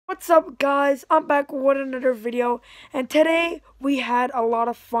What's up, guys? I'm back with another video, and today we had a lot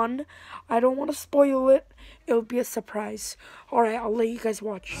of fun. I don't want to spoil it. It'll be a surprise. Alright, I'll let you guys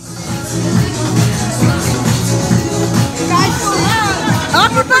watch. Happy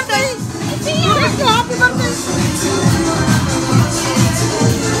birthday! Happy birthday!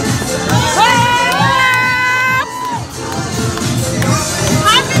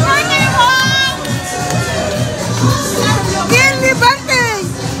 Happy birthday, Mom! Happy birthday!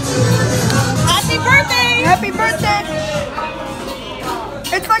 Happy birthday! Happy birthday!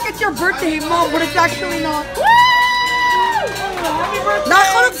 It's like it's your birthday, Mom, but it's actually not. Woo! Happy birthday!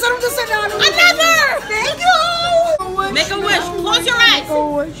 Another! Thank you! Make a wish. Close your eyes. Make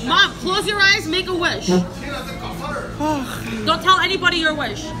a wish. Mom, close your eyes. Make a wish. Don't tell anybody your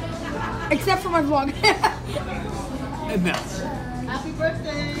wish. Except for my vlog. No. Happy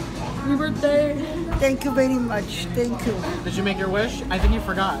birthday. Happy birthday. Thank you very much. Thank you. Did you make your wish? I think you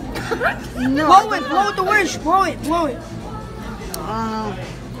forgot. No. Blow it the wish. Blow it.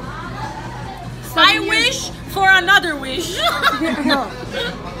 I wish for another wish. No.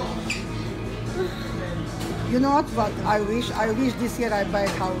 You know what I wish? I wish this year I buy a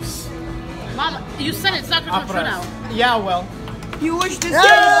house. Mom, you said it's not going to come true now. Yeah, well. You wish this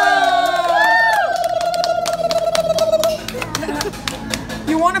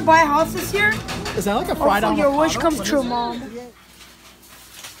You want to buy a house this year? Is that like a fried Hopefully your wish avocado? comes true, Mom.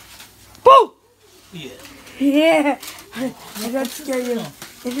 Boo! Yeah. I tried to scare you.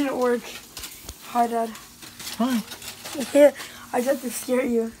 It didn't work. Hi, Dad. Hi. Yeah, I tried to scare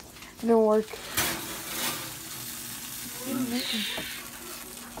you. It didn't work.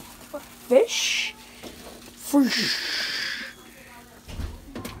 Fish? Fish.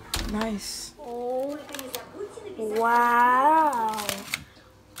 Nice. Wow.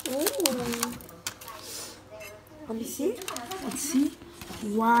 Ooh. Let me see. Let's see.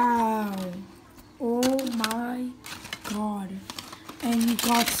 Wow. Oh my God. And you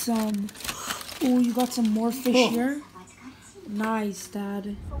got some. Oh, you got some more fish here. Nice,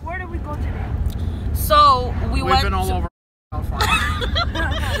 Dad. So where did we go today? So We've been all over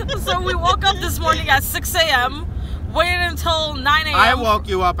California. So we woke up this morning at 6 a.m. Waited until 9 a.m. I woke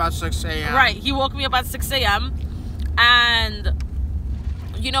you up at 6 a.m. Right, he woke me up at 6 a.m. And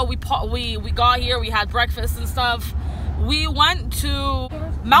you know, we got here, we had breakfast and stuff. We went to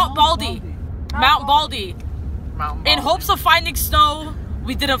Mount Baldy. In hopes of finding snow.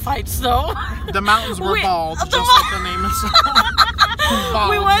 We didn't find snow. The mountains were bald, just like the name is.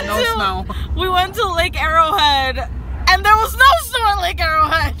 Bald, snow. We went to Lake Arrowhead, and there was no snow at Lake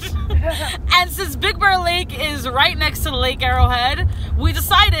Arrowhead. And since Big Bear Lake is right next to Lake Arrowhead, we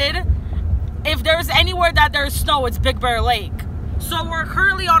decided if there's anywhere that there's snow, it's Big Bear Lake. So we're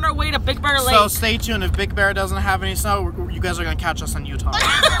currently on our way to Big Bear Lake. So stay tuned. If Big Bear doesn't have any snow, you guys are gonna catch us in Utah.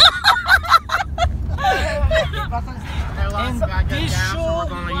 We're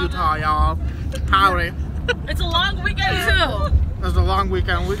going to Utah, y'all. Howdy. It's a long weekend too. It's a long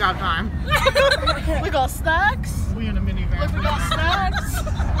weekend. We got time. We got snacks. We in a minivan. We got snacks.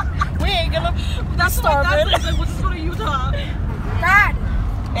 We ain't gonna. That's starving. Like, we'll just go to Utah. Dad!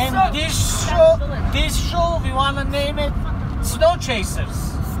 And this show, we want to name it Snow Chasers.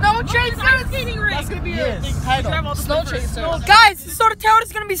 Snow Chasers! Ice skating rink. That's going to be Yes. your title. Snow Chasers. Guys, so the town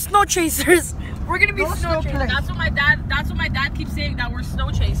is gonna be Snow Chasers. We're gonna be snow chasers. That's what my dad keeps saying, that we're snow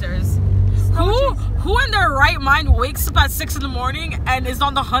chasers. Who in their right mind wakes up at 6 in the morning and is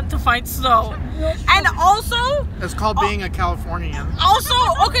on the hunt to find snow? And also, It's called being a Californian. also,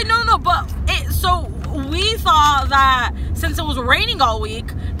 okay, no, but so we thought that since it was raining all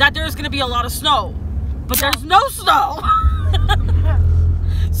week, that there's gonna be a lot of snow, but there's no snow.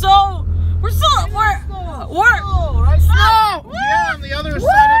 So we're snow. Yeah, on the other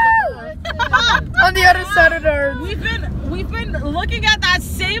side of the earth. On the other side of the earth. We've been looking at that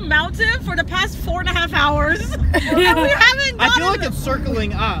same mountain for the past 4.5 hours, and we haven't. I feel like it's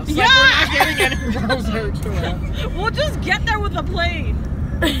circling us. Yeah. Like we're not getting any closer to it. We'll just get there with a plane.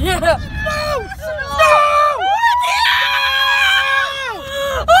 No! Oh,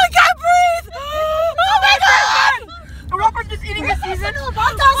 I can't breathe! Oh my God! Robert is eating a season. No!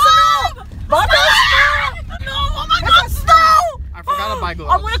 Oh my God, snow! I forgot to buy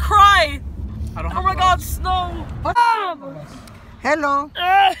gloves. I'm gonna cry. I don't have Oh my God, gloves. snow! Hello.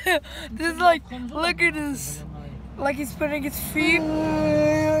 This is like, look at this. Like he's putting his feet.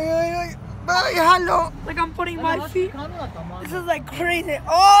 Hello. Like I'm putting my feet. This is like crazy.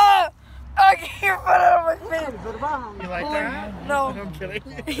 Oh! I can't put it on my face. You like that? No. I'm kidding.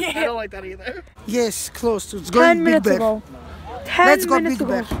 I don't like that either. Yes, close to. It's 10 going Big minutes Bear. ago. 10 Let's go minutes Big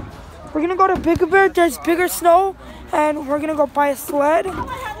ago. Bear. We're gonna go to Big Bear. There's bigger snow, and we're gonna go buy a sled. I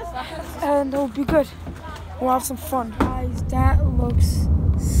have a and it'll be good. We'll have some fun. Guys, that looks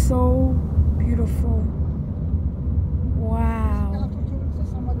so beautiful. Wow.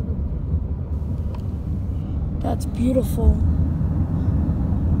 That's beautiful.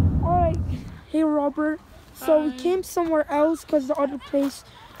 Alright. Hey, Robert. So we came somewhere else because the other place,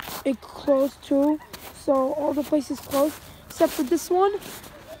 it closed too. So all the places closed except for this one.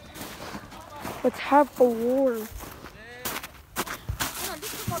 Let's have a war.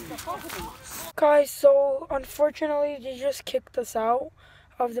 Guys, so unfortunately they just kicked us out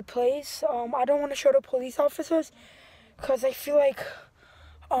of the place. I don't want to show the police officers because I feel like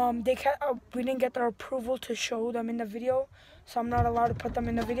we didn't get their approval to show them in the video, so I'm not allowed to put them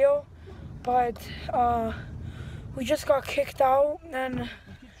in the video. But we just got kicked out, and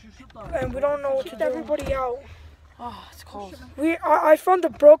we don't know what to do. Everybody out. Oh, it's cold. I found a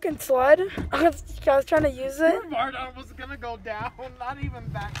broken sled. I was trying to use it. Vardon was gonna go down. Not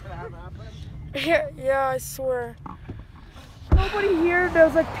even that could have happened. Yeah, I swear. Nobody here.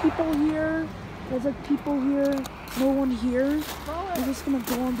 There's like people here. There's like people here. No one here. We're just gonna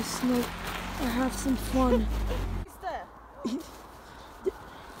go on the snow and have some fun.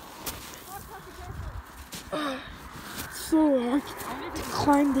 So hard to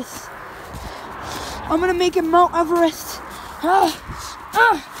climb this. I'm gonna make it Mount Everest. Oh,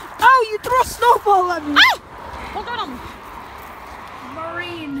 you threw a snowball at me. Hold on.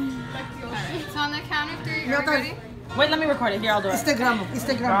 Marine. It's on the count of 3. Are we ready? Wait, let me record it. Here, I'll do it. Instagram.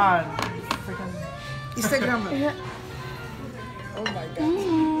 God. Instagram. Yeah. Oh my god.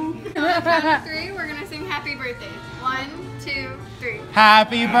 On the count of 3, we're gonna sing happy birthday. 1, 2, 3.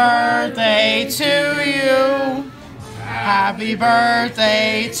 Happy birthday to you. Happy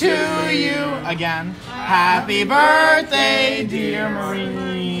birthday to you. Again. Happy birthday, dear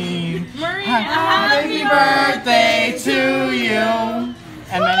Marine. Marie, Happy birthday to you.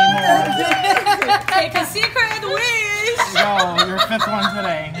 And many more. take a secret wish. Go, your 5th one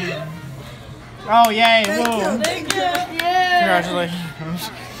today. Oh, yay. Woo. Thank you. Yeah.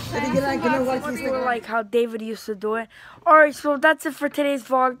 Congratulations. We were like how David used to do it. Alright, so that's it for today's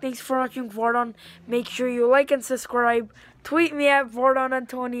vlog. Thanks for watching Vardon. Make sure you like and subscribe. Tweet me at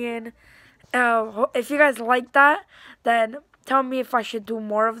VardonAntonian. If you guys like that, then tell me if I should do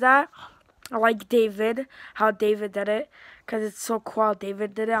more of that. I like David, how David did it. Because it's so cool how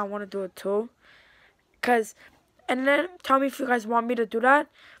David did it. I want to do it too. And then tell me if you guys want me to do that.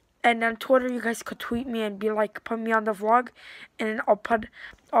 And then Twitter, you guys could tweet me and be like, put me on the vlog. And then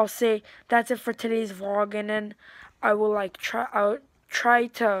I'll say, that's it for today's vlog. And then I will like I'll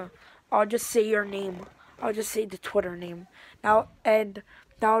just say your name. I'll just say the Twitter name. And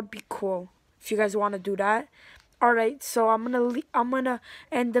that would be cool if you guys want to do that. Alright, so I'm gonna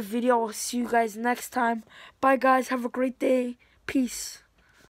end the video. I'll see you guys next time. Bye guys, have a great day. Peace.